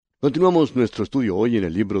Continuamos nuestro estudio hoy en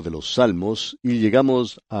el libro de los Salmos y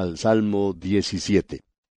llegamos al Salmo 17.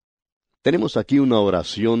 Tenemos aquí una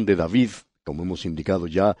oración de David, como hemos indicado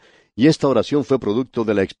ya, y esta oración fue producto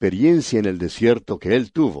de la experiencia en el desierto que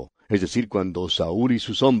él tuvo, es decir, cuando Saúl y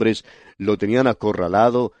sus hombres lo tenían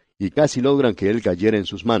acorralado y casi logran que él cayera en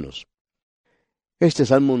sus manos. Este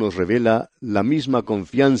salmo nos revela la misma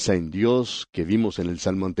confianza en Dios que vimos en el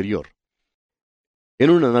salmo anterior. En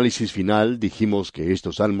un análisis final dijimos que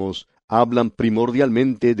estos salmos hablan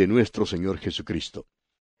primordialmente de nuestro Señor Jesucristo.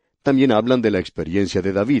 También hablan de la experiencia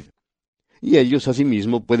de David. Y ellos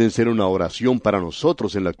asimismo pueden ser una oración para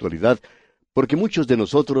nosotros en la actualidad, porque muchos de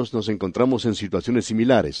nosotros nos encontramos en situaciones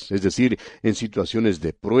similares, es decir, en situaciones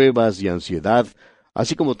de pruebas y ansiedad,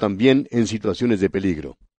 así como también en situaciones de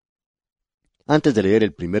peligro. Antes de leer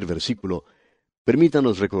el primer versículo,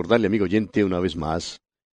 permítanos recordarle, amigo oyente, una vez más,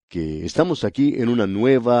 que estamos aquí en una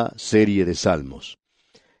nueva serie de salmos.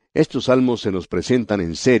 Estos salmos se nos presentan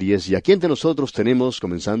en series y aquí entre nosotros tenemos,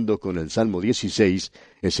 comenzando con el Salmo 16,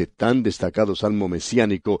 ese tan destacado salmo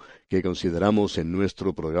mesiánico que consideramos en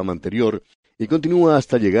nuestro programa anterior, y continúa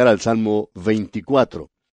hasta llegar al Salmo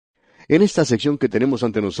 24. En esta sección que tenemos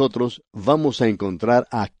ante nosotros vamos a encontrar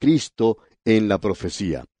a Cristo en la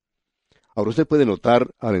profecía. Ahora usted puede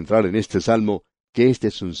notar, al entrar en este salmo, que este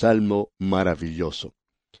es un salmo maravilloso.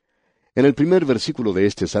 En el primer versículo de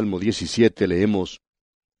este Salmo 17 leemos: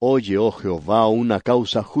 Oye, oh Jehová, una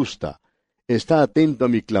causa justa, está atento a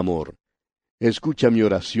mi clamor, escucha mi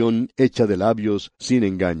oración hecha de labios sin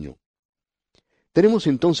engaño. Tenemos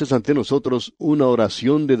entonces ante nosotros una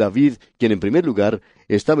oración de David, quien en primer lugar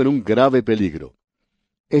estaba en un grave peligro.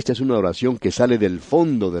 Esta es una oración que sale del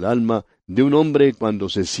fondo del alma de un hombre cuando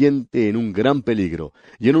se siente en un gran peligro,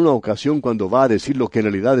 y en una ocasión cuando va a decir lo que en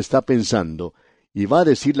realidad está pensando, y va a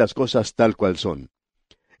decir las cosas tal cual son.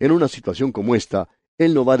 En una situación como esta,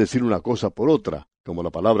 él no va a decir una cosa por otra, como la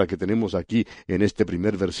palabra que tenemos aquí en este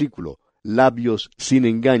primer versículo, labios sin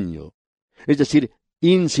engaño, es decir,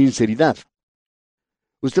 insinceridad.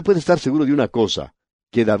 Usted puede estar seguro de una cosa,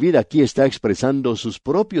 que David aquí está expresando sus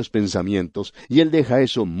propios pensamientos, y él deja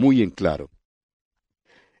eso muy en claro.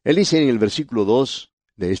 Él dice en el versículo 2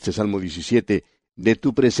 de este Salmo 17, de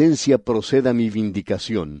tu presencia proceda mi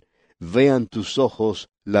vindicación, vean tus ojos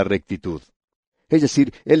la rectitud. Es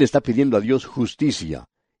decir, él está pidiendo a Dios justicia,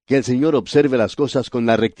 que el Señor observe las cosas con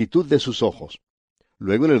la rectitud de sus ojos.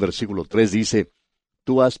 Luego en el versículo 3 dice,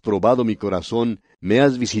 tú has probado mi corazón, me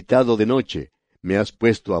has visitado de noche, me has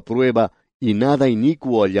puesto a prueba, y nada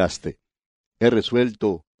inicuo hallaste. He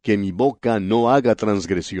resuelto que mi boca no haga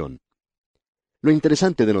transgresión. Lo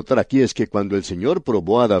interesante de notar aquí es que cuando el Señor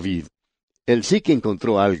probó a David, él sí que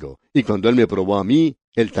encontró algo, y cuando él me probó a mí,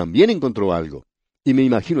 él también encontró algo. Y me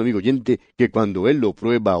imagino, amigo oyente, que cuando él lo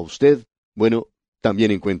prueba a usted, bueno,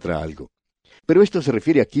 también encuentra algo. Pero esto se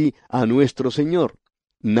refiere aquí a nuestro Señor.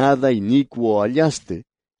 Nada inicuo hallaste.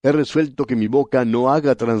 He resuelto que mi boca no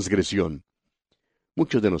haga transgresión.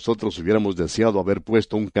 Muchos de nosotros hubiéramos deseado haber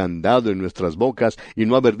puesto un candado en nuestras bocas y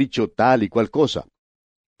no haber dicho tal y cual cosa.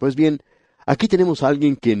 Pues bien, aquí tenemos a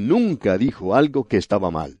alguien que nunca dijo algo que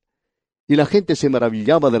estaba mal. Y la gente se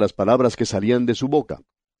maravillaba de las palabras que salían de su boca.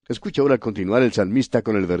 Escucha ahora continuar el salmista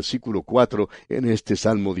con el versículo 4 en este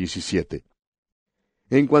Salmo 17.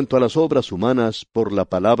 En cuanto a las obras humanas, por la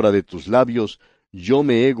palabra de tus labios, yo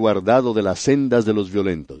me he guardado de las sendas de los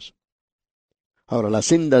violentos. Ahora, las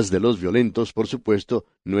sendas de los violentos, por supuesto,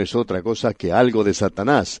 no es otra cosa que algo de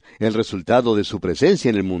Satanás, el resultado de su presencia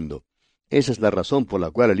en el mundo. Esa es la razón por la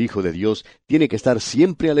cual el Hijo de Dios tiene que estar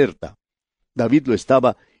siempre alerta. David lo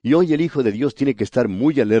estaba, y hoy el Hijo de Dios tiene que estar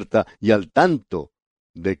muy alerta y al tanto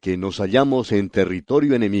de que nos hallamos en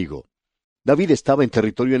territorio enemigo. David estaba en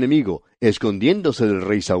territorio enemigo, escondiéndose del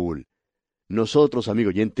rey Saúl. Nosotros, amigo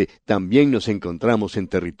oyente, también nos encontramos en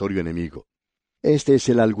territorio enemigo. Este es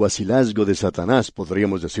el alguacilazgo de Satanás,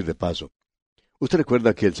 podríamos decir de paso. Usted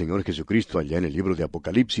recuerda que el Señor Jesucristo, allá en el libro de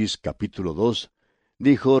Apocalipsis, capítulo 2,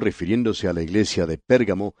 dijo, refiriéndose a la iglesia de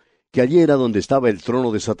Pérgamo, que allí era donde estaba el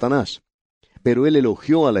trono de Satanás. Pero él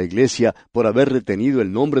elogió a la iglesia por haber retenido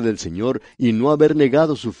el nombre del Señor y no haber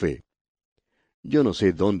negado su fe. Yo no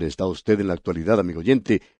sé dónde está usted en la actualidad, amigo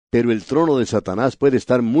oyente, pero el trono de Satanás puede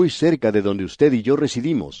estar muy cerca de donde usted y yo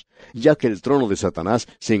residimos, ya que el trono de Satanás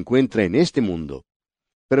se encuentra en este mundo.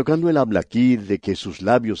 Pero cuando él habla aquí de que sus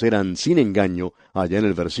labios eran sin engaño, allá en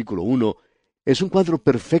el versículo 1, es un cuadro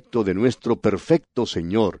perfecto de nuestro perfecto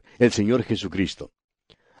Señor, el Señor Jesucristo.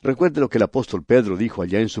 Recuerde lo que el apóstol Pedro dijo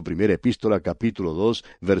allá en su primera epístola, capítulo 2,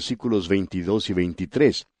 versículos 22 y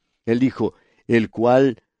 23. Él dijo, el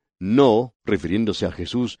cual no, refiriéndose a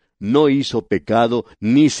Jesús, no hizo pecado,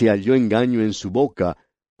 ni se halló engaño en su boca,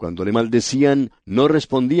 Cuando le maldecían, no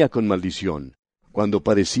respondía con maldición. Cuando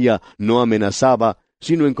padecía, no amenazaba,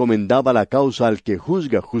 sino encomendaba la causa al que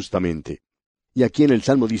juzga justamente. Y aquí en el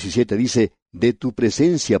Salmo 17 dice, de tu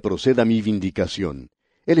presencia proceda mi vindicación.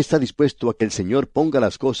 Él está dispuesto a que el Señor ponga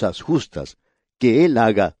las cosas justas, que Él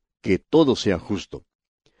haga que todo sea justo.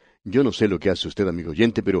 Yo no sé lo que hace usted, amigo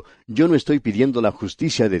oyente, pero yo no estoy pidiendo la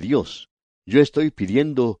justicia de Dios. Yo estoy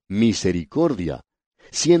pidiendo misericordia.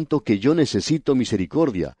 Siento que yo necesito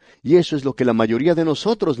misericordia, y eso es lo que la mayoría de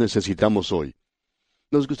nosotros necesitamos hoy.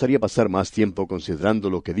 Nos gustaría pasar más tiempo considerando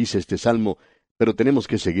lo que dice este salmo, pero tenemos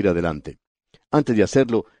que seguir adelante. Antes de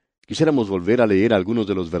hacerlo, quisiéramos volver a leer algunos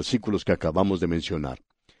de los versículos que acabamos de mencionar.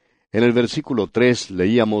 En el versículo 3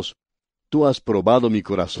 leíamos, Tú has probado mi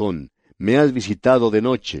corazón, me has visitado de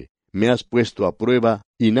noche, me has puesto a prueba,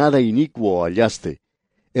 y nada inicuo hallaste.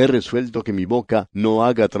 He resuelto que mi boca no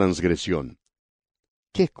haga transgresión.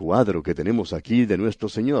 ¡Qué cuadro que tenemos aquí de nuestro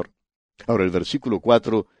Señor! Ahora el versículo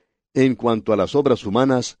 4, En cuanto a las obras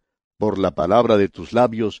humanas, por la palabra de tus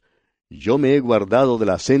labios, yo me he guardado de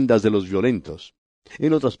las sendas de los violentos.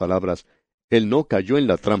 En otras palabras, Él no cayó en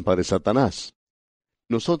la trampa de Satanás.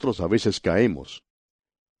 Nosotros a veces caemos.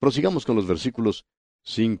 Prosigamos con los versículos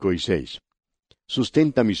 5 y 6.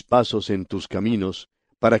 Sustenta mis pasos en tus caminos,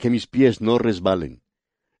 para que mis pies no resbalen.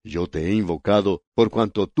 Yo te he invocado, por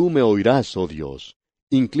cuanto tú me oirás, oh Dios.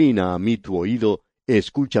 Inclina a mí tu oído,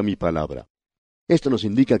 escucha mi palabra. Esto nos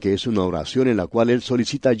indica que es una oración en la cual él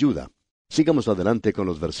solicita ayuda. Sigamos adelante con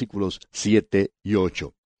los versículos 7 y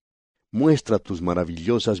 8. Muestra tus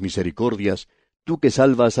maravillosas misericordias, tú que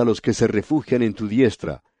salvas a los que se refugian en tu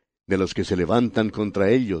diestra, de los que se levantan contra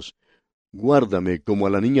ellos. Guárdame como a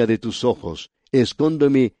la niña de tus ojos,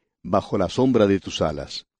 escóndeme bajo la sombra de tus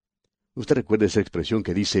alas. Usted recuerda esa expresión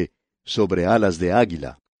que dice, sobre alas de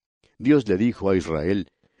águila. Dios le dijo a Israel,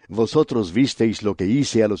 Vosotros visteis lo que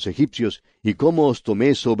hice a los egipcios, y cómo os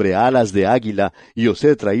tomé sobre alas de águila, y os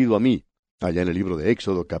he traído a mí, allá en el libro de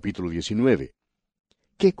Éxodo capítulo 19.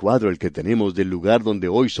 ¡Qué cuadro el que tenemos del lugar donde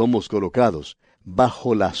hoy somos colocados,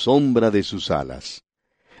 bajo la sombra de sus alas!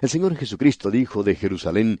 El Señor Jesucristo dijo de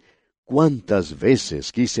Jerusalén, «¿Cuántas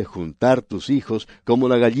veces quise juntar tus hijos como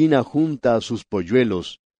la gallina junta a sus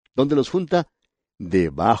polluelos? ¿Dónde los junta?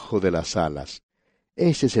 Debajo de las alas».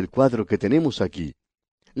 Ese es el cuadro que tenemos aquí.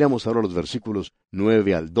 Leamos ahora los versículos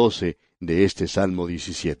 9 al 12 de este Salmo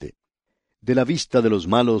 17. De la vista de los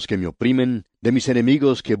malos que me oprimen, de mis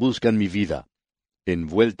enemigos que buscan mi vida.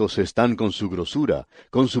 Envueltos están con su grosura,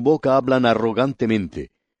 con su boca hablan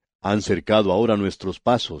arrogantemente. Han cercado ahora nuestros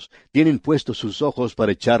pasos, tienen puestos sus ojos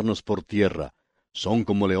para echarnos por tierra. Son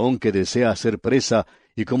como león que desea hacer presa,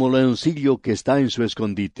 y como leoncillo que está en su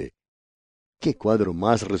escondite. ¡Qué cuadro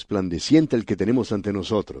más resplandeciente el que tenemos ante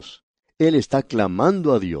nosotros! Él está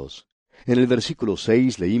clamando a Dios. En el versículo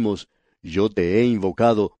 6 leímos, «Yo te he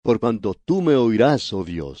invocado, por cuanto tú me oirás, oh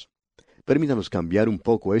Dios». Permítanos cambiar un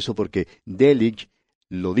poco eso porque Delitzsch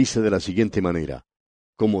lo dice de la siguiente manera,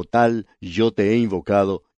 «Como tal, yo te he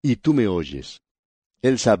invocado, y tú me oyes».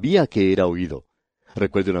 Él sabía que era oído.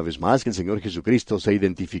 Recuerde una vez más que el Señor Jesucristo se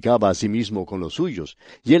identificaba a sí mismo con los suyos,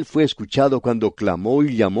 y Él fue escuchado cuando clamó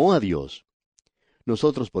y llamó a Dios.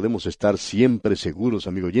 Nosotros podemos estar siempre seguros,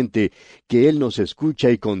 amigo oyente, que Él nos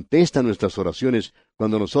escucha y contesta nuestras oraciones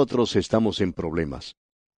cuando nosotros estamos en problemas.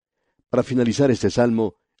 Para finalizar este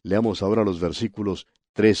salmo, leamos ahora los versículos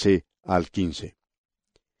 13 al 15.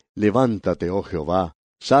 Levántate, oh Jehová,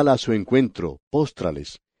 sal a su encuentro,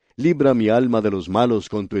 póstrales. Libra mi alma de los malos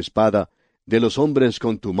con tu espada, de los hombres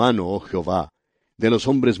con tu mano, oh Jehová, de los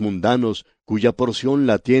hombres mundanos, cuya porción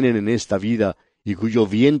la tienen en esta vida, y cuyo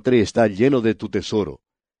vientre está lleno de tu tesoro.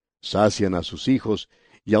 Sacian a sus hijos,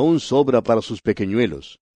 y aún sobra para sus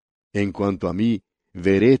pequeñuelos. En cuanto a mí,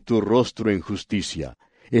 veré tu rostro en justicia.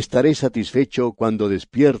 Estaré satisfecho cuando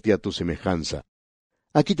despierte a tu semejanza.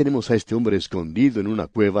 Aquí tenemos a este hombre escondido en una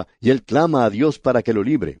cueva, y él clama a Dios para que lo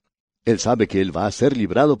libre. Él sabe que él va a ser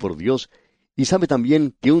librado por Dios, y sabe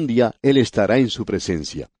también que un día él estará en su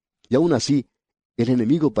presencia. Y aún así, el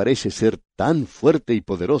enemigo parece ser tan fuerte y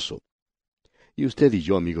poderoso. Y usted y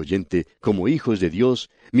yo, amigo oyente, como hijos de Dios,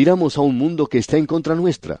 miramos a un mundo que está en contra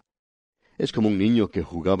nuestra. Es como un niño que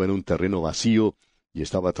jugaba en un terreno vacío y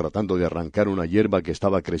estaba tratando de arrancar una hierba que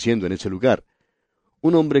estaba creciendo en ese lugar.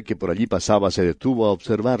 Un hombre que por allí pasaba se detuvo a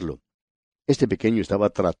observarlo. Este pequeño estaba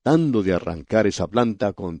tratando de arrancar esa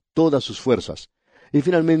planta con todas sus fuerzas. Y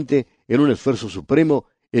finalmente, en un esfuerzo supremo,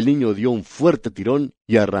 el niño dio un fuerte tirón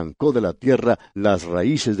y arrancó de la tierra las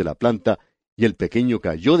raíces de la planta, y el pequeño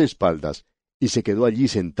cayó de espaldas, y se quedó allí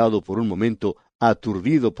sentado por un momento,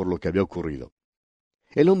 aturdido por lo que había ocurrido.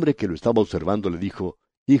 El hombre que lo estaba observando le dijo,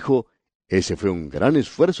 «Hijo, ese fue un gran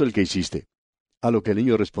esfuerzo el que hiciste. A lo que el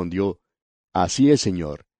niño respondió, así es,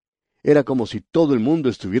 señor. Era como si todo el mundo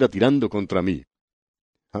estuviera tirando contra mí.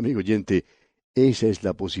 Amigo oyente, esa es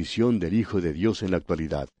la posición del Hijo de Dios en la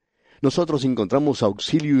actualidad. Nosotros encontramos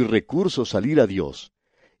auxilio y recursos al ir a Dios.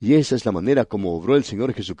 Y esa es la manera como obró el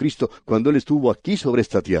Señor Jesucristo cuando Él estuvo aquí sobre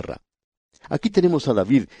esta tierra. Aquí tenemos a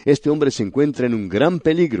David. Este hombre se encuentra en un gran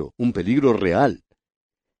peligro, un peligro real.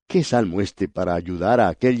 ¿Qué salmo este para ayudar a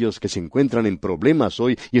aquellos que se encuentran en problemas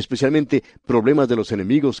hoy, y especialmente problemas de los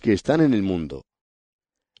enemigos que están en el mundo?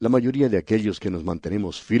 La mayoría de aquellos que nos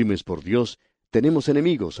mantenemos firmes por Dios, tenemos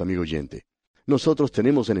enemigos, amigo oyente. Nosotros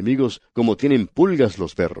tenemos enemigos como tienen pulgas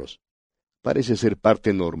los perros. Parece ser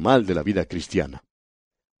parte normal de la vida cristiana.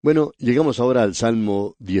 Bueno, llegamos ahora al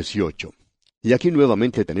Salmo 18. Y aquí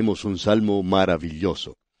nuevamente tenemos un salmo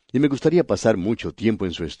maravilloso. Y me gustaría pasar mucho tiempo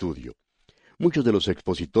en su estudio. Muchos de los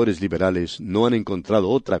expositores liberales no han encontrado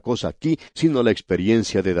otra cosa aquí sino la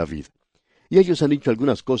experiencia de David. Y ellos han dicho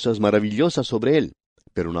algunas cosas maravillosas sobre él.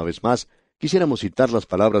 Pero una vez más, quisiéramos citar las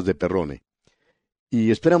palabras de Perrone.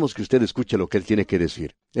 Y esperamos que usted escuche lo que él tiene que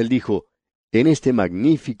decir. Él dijo, en este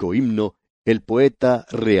magnífico himno, el poeta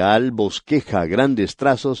real bosqueja a grandes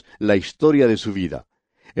trazos la historia de su vida,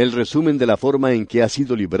 el resumen de la forma en que ha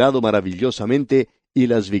sido librado maravillosamente y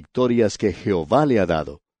las victorias que Jehová le ha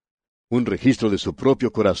dado. Un registro de su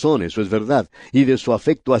propio corazón, eso es verdad, y de su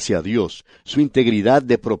afecto hacia Dios, su integridad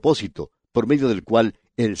de propósito, por medio del cual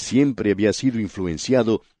él siempre había sido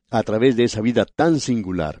influenciado a través de esa vida tan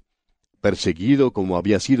singular. Perseguido como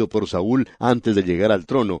había sido por Saúl antes de llegar al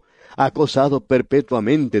trono, acosado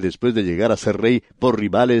perpetuamente después de llegar a ser rey por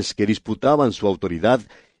rivales que disputaban su autoridad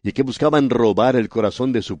y que buscaban robar el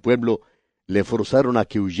corazón de su pueblo, le forzaron a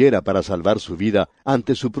que huyera para salvar su vida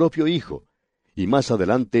ante su propio hijo, y más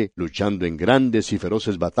adelante luchando en grandes y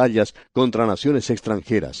feroces batallas contra naciones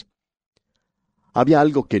extranjeras. Había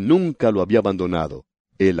algo que nunca lo había abandonado,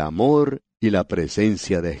 el amor y la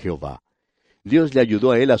presencia de Jehová. Dios le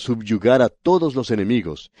ayudó a él a subyugar a todos los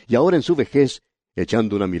enemigos, y ahora en su vejez,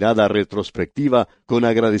 echando una mirada retrospectiva con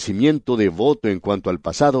agradecimiento devoto en cuanto al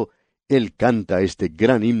pasado, él canta este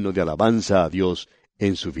gran himno de alabanza a Dios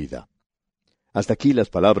en su vida. Hasta aquí las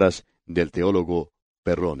palabras del teólogo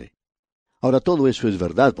Perrone. Ahora todo eso es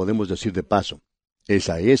verdad, podemos decir de paso.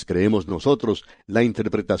 Esa es, creemos nosotros, la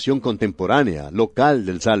interpretación contemporánea, local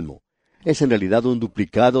del Salmo. Es en realidad un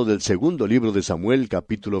duplicado del segundo libro de Samuel,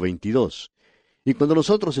 capítulo 22. Y cuando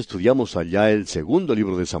nosotros estudiamos allá el segundo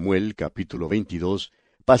libro de Samuel, capítulo 22,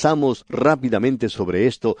 pasamos rápidamente sobre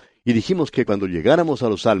esto y dijimos que cuando llegáramos a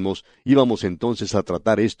los Salmos íbamos entonces a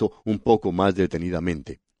tratar esto un poco más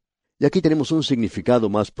detenidamente. Y aquí tenemos un significado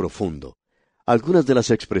más profundo. Algunas de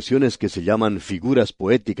las expresiones que se llaman figuras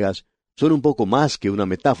poéticas son un poco más que una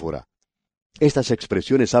metáfora. Estas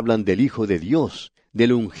expresiones hablan del Hijo de Dios,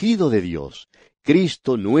 del ungido de Dios,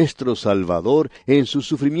 Cristo nuestro Salvador en sus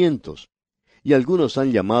sufrimientos. Y algunos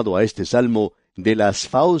han llamado a este salmo de las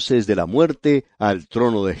fauces de la muerte al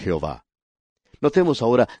trono de Jehová. Notemos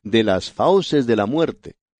ahora de las fauces de la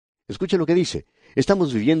muerte. Escuche lo que dice.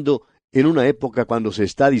 Estamos viviendo en una época cuando se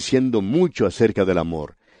está diciendo mucho acerca del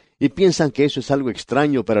amor, y piensan que eso es algo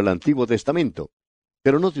extraño para el Antiguo Testamento.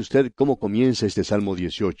 Pero note usted cómo comienza este Salmo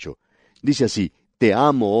 18. Dice así, Te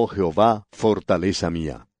amo, oh Jehová, fortaleza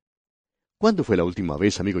mía. ¿Cuándo fue la última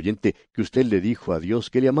vez, amigo oyente, que usted le dijo a Dios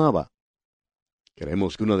que le amaba?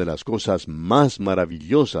 Creemos que una de las cosas más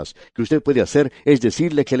maravillosas que usted puede hacer es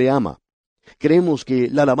decirle que le ama. Creemos que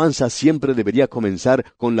la alabanza siempre debería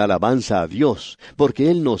comenzar con la alabanza a Dios,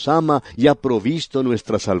 porque Él nos ama y ha provisto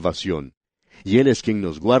nuestra salvación. Y Él es quien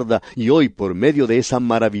nos guarda, y hoy, por medio de esa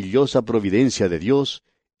maravillosa providencia de Dios,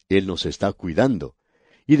 Él nos está cuidando.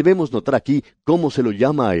 Y debemos notar aquí cómo se lo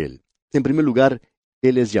llama a Él. En primer lugar,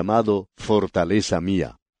 Él es llamado fortaleza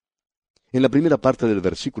mía. En la primera parte del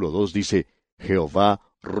versículo 2 dice, Jehová,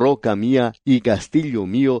 roca mía y castillo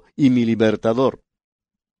mío y mi libertador.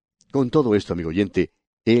 Con todo esto, amigo oyente,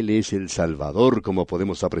 Él es el Salvador, como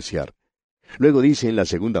podemos apreciar. Luego dice en la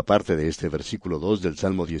segunda parte de este versículo 2 del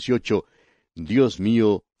Salmo 18, Dios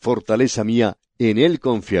mío, fortaleza mía, en Él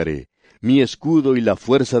confiaré, mi escudo y la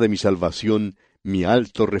fuerza de mi salvación, mi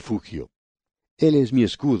alto refugio. Él es mi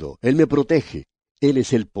escudo, Él me protege, Él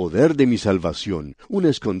es el poder de mi salvación, un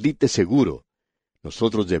escondite seguro.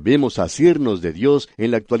 Nosotros debemos asirnos de Dios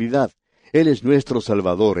en la actualidad. Él es nuestro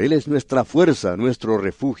Salvador, Él es nuestra fuerza, nuestro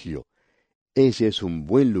refugio. Ese es un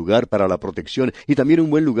buen lugar para la protección y también un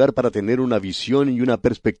buen lugar para tener una visión y una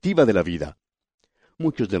perspectiva de la vida.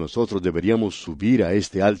 Muchos de nosotros deberíamos subir a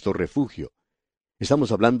este alto refugio.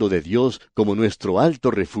 Estamos hablando de Dios como nuestro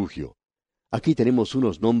alto refugio. Aquí tenemos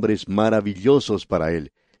unos nombres maravillosos para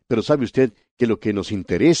Él, Pero sabe usted que lo que nos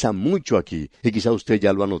interesa mucho aquí, y quizá usted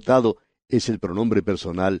ya lo ha notado, es el pronombre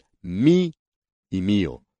personal mi y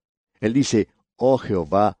mío. Él dice, oh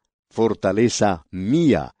Jehová, fortaleza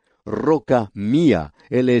mía, roca mía,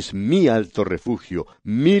 Él es mi alto refugio,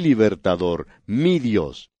 mi libertador, mi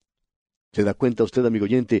Dios. ¿Se da cuenta usted, amigo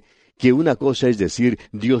oyente, que una cosa es decir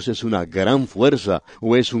Dios es una gran fuerza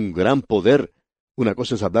o es un gran poder? Una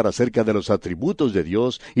cosa es hablar acerca de los atributos de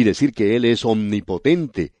Dios y decir que Él es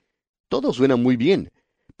omnipotente. Todo suena muy bien,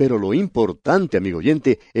 pero lo importante, amigo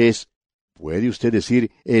oyente, es, ¿puede usted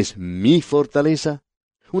decir es mi fortaleza?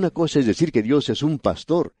 Una cosa es decir que Dios es un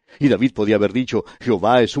pastor, y David podía haber dicho,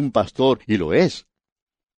 Jehová es un pastor, y lo es.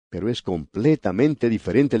 Pero es completamente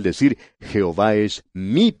diferente el decir, Jehová es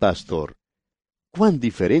mi pastor. ¿Cuán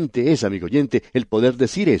diferente es, amigo oyente, el poder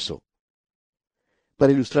decir eso?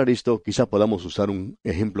 Para ilustrar esto, quizá podamos usar un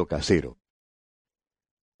ejemplo casero.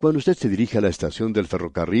 Cuando usted se dirige a la estación del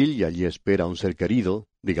ferrocarril y allí espera a un ser querido,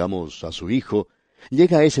 digamos a su hijo,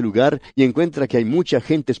 llega a ese lugar y encuentra que hay mucha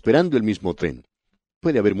gente esperando el mismo tren.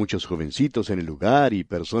 Puede haber muchos jovencitos en el lugar y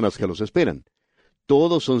personas que los esperan.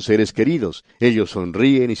 Todos son seres queridos, ellos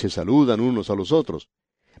sonríen y se saludan unos a los otros.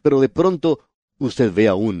 Pero de pronto usted ve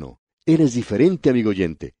a uno. Él es diferente, amigo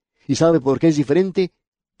oyente. ¿Y sabe por qué es diferente?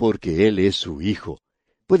 Porque él es su hijo.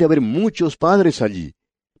 Puede haber muchos padres allí,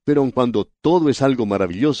 pero aun cuando todo es algo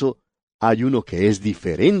maravilloso, hay uno que es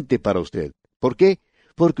diferente para usted. ¿Por qué?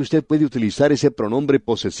 Porque usted puede utilizar ese pronombre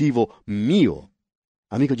posesivo mío.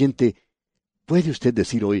 Amigo oyente, ¿puede usted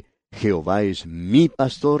decir hoy, Jehová es mi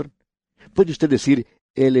pastor? ¿Puede usted decir,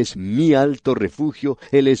 Él es mi alto refugio,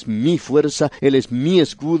 Él es mi fuerza, Él es mi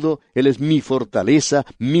escudo, Él es mi fortaleza,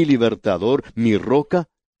 mi libertador, mi roca?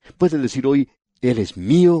 ¿Puede decir hoy, Él es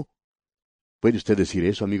mío? ¿Puede usted decir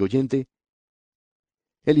eso, amigo oyente?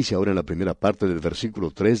 Él dice ahora en la primera parte del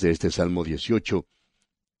versículo 3 de este Salmo 18,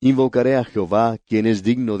 Invocaré a Jehová, quien es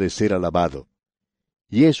digno de ser alabado.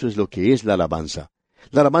 Y eso es lo que es la alabanza.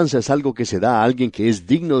 La alabanza es algo que se da a alguien que es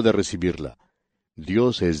digno de recibirla.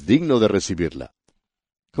 Dios es digno de recibirla.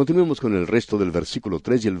 Continuemos con el resto del versículo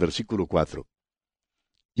 3 y el versículo 4.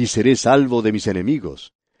 Y seré salvo de mis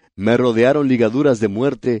enemigos. Me rodearon ligaduras de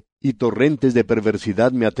muerte, y torrentes de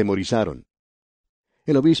perversidad me atemorizaron.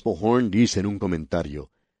 El obispo Horn dice en un comentario,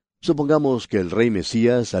 supongamos que el rey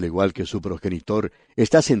Mesías, al igual que su progenitor,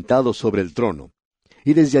 está sentado sobre el trono.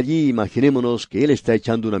 Y desde allí imaginémonos que él está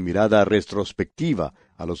echando una mirada retrospectiva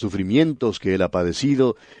a los sufrimientos que él ha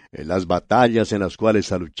padecido, las batallas en las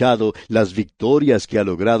cuales ha luchado, las victorias que ha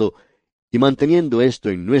logrado, y manteniendo esto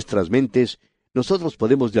en nuestras mentes, nosotros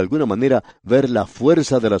podemos de alguna manera ver la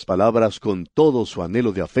fuerza de las palabras con todo su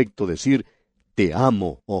anhelo de afecto, decir, Te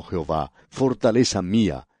amo, oh Jehová, fortaleza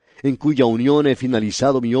mía, en cuya unión he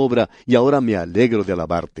finalizado mi obra y ahora me alegro de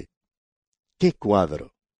alabarte. ¡Qué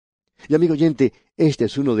cuadro! Y amigo oyente, este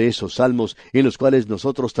es uno de esos salmos en los cuales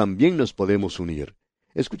nosotros también nos podemos unir.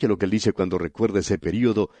 Escuche lo que él dice cuando recuerda ese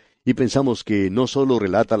período, y pensamos que no solo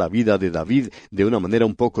relata la vida de David de una manera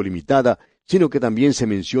un poco limitada, sino que también se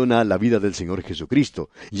menciona la vida del Señor Jesucristo,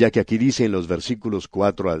 ya que aquí dice en los versículos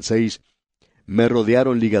 4 al 6, Me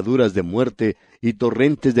rodearon ligaduras de muerte, y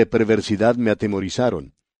torrentes de perversidad me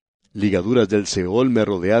atemorizaron. Ligaduras del Seol me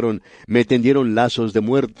rodearon, me tendieron lazos de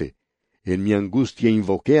muerte. En mi angustia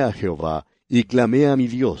invoqué a Jehová, y clamé a mi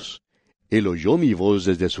Dios. Él oyó mi voz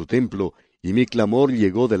desde su templo, y mi clamor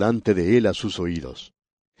llegó delante de él a sus oídos.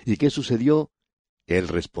 ¿Y qué sucedió? Él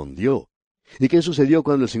respondió. ¿Y qué sucedió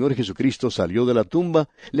cuando el Señor Jesucristo salió de la tumba?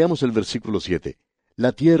 Leamos el versículo 7.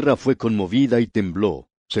 La tierra fue conmovida y tembló.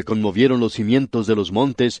 Se conmovieron los cimientos de los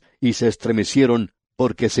montes, y se estremecieron,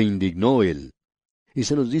 porque se indignó él. Y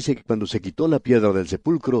se nos dice que cuando se quitó la piedra del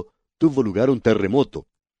sepulcro, tuvo lugar un terremoto.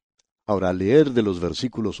 Ahora, al leer de los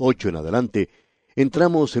versículos 8 en adelante,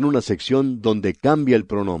 entramos en una sección donde cambia el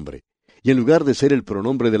pronombre. Y en lugar de ser el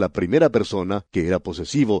pronombre de la primera persona, que era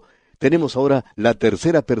posesivo, tenemos ahora la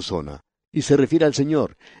tercera persona, y se refiere al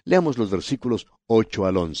Señor. Leamos los versículos 8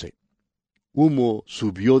 al 11. Humo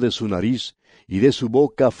subió de su nariz, y de su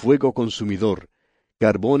boca fuego consumidor.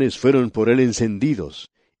 Carbones fueron por él encendidos.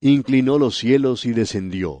 Inclinó los cielos y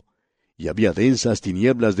descendió. Y había densas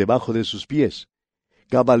tinieblas debajo de sus pies.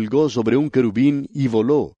 Cabalgó sobre un querubín y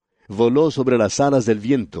voló sobre las alas del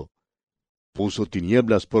viento. Puso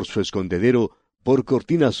tinieblas por su escondedero, por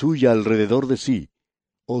cortina suya alrededor de sí.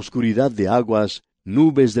 Oscuridad de aguas,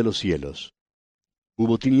 nubes de los cielos.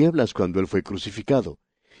 Hubo tinieblas cuando él fue crucificado.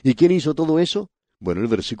 ¿Y quién hizo todo eso? Bueno, el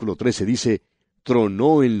versículo 13 dice,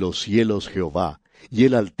 Tronó en los cielos Jehová, y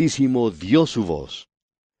el Altísimo dio su voz.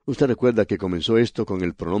 Usted recuerda que comenzó esto con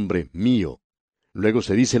el pronombre mío. Luego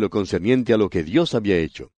se dice lo concerniente a lo que Dios había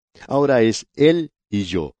hecho. Ahora es él y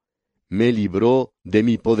yo. me libró de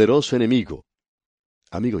mi poderoso enemigo.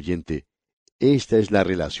 Amigo oyente, esta es la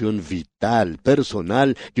relación vital,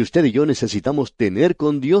 personal, que usted y yo necesitamos tener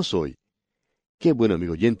con Dios hoy. Qué bueno,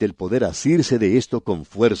 amigo oyente, el poder asirse de esto con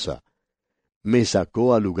fuerza. Me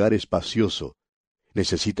sacó a lugar espacioso.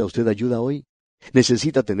 ¿Necesita usted ayuda hoy?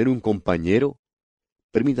 ¿Necesita tener un compañero?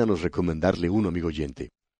 Permítanos recomendarle uno, amigo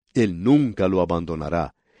oyente. Él nunca lo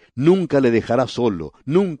abandonará, nunca le dejará solo,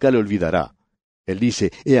 nunca le olvidará. Él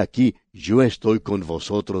dice, he aquí, yo estoy con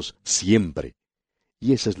vosotros siempre.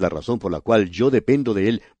 Y esa es la razón por la cual yo dependo de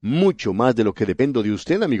Él mucho más de lo que dependo de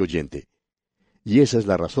usted, amigo oyente. Y esa es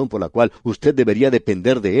la razón por la cual usted debería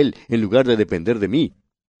depender de Él en lugar de depender de mí.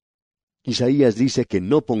 Isaías dice que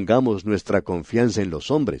no pongamos nuestra confianza en los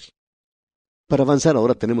hombres. Para avanzar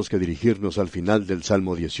ahora tenemos que dirigirnos al final del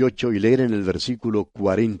Salmo 18 y leer en el versículo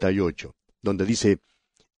 48, donde dice,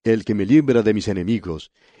 El que me libra de mis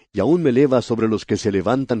enemigos, y aún me eleva sobre los que se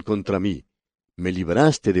levantan contra mí. Me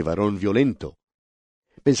libraste de varón violento.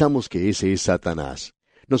 Pensamos que ese es Satanás.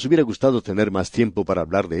 Nos hubiera gustado tener más tiempo para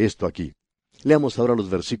hablar de esto aquí. Leamos ahora los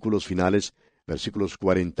versículos finales, versículos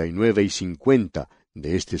 49 y 50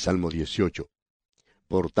 de este Salmo 18.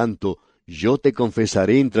 Por tanto, yo te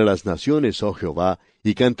confesaré entre las naciones, oh Jehová,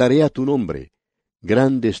 y cantaré a tu nombre.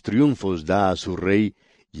 Grandes triunfos da a su rey,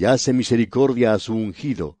 y hace misericordia a su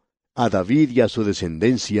ungido, a David y a su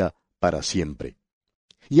descendencia para siempre.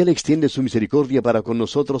 Y Él extiende su misericordia para con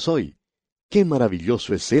nosotros hoy. Qué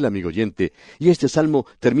maravilloso es Él, amigo oyente, y este salmo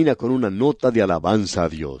termina con una nota de alabanza a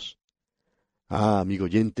Dios. Ah, amigo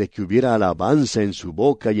oyente, que hubiera alabanza en su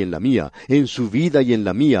boca y en la mía, en su vida y en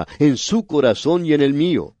la mía, en su corazón y en el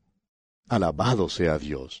mío. Alabado sea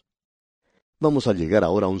Dios. Vamos a llegar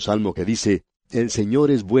ahora a un salmo que dice, El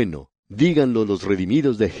Señor es bueno, díganlo los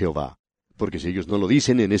redimidos de Jehová. Porque si ellos no lo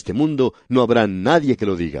dicen en este mundo, no habrá nadie que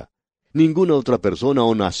lo diga. Ninguna otra persona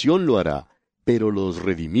o nación lo hará, pero los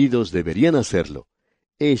redimidos deberían hacerlo.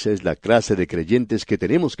 Esa es la clase de creyentes que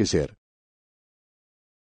tenemos que ser.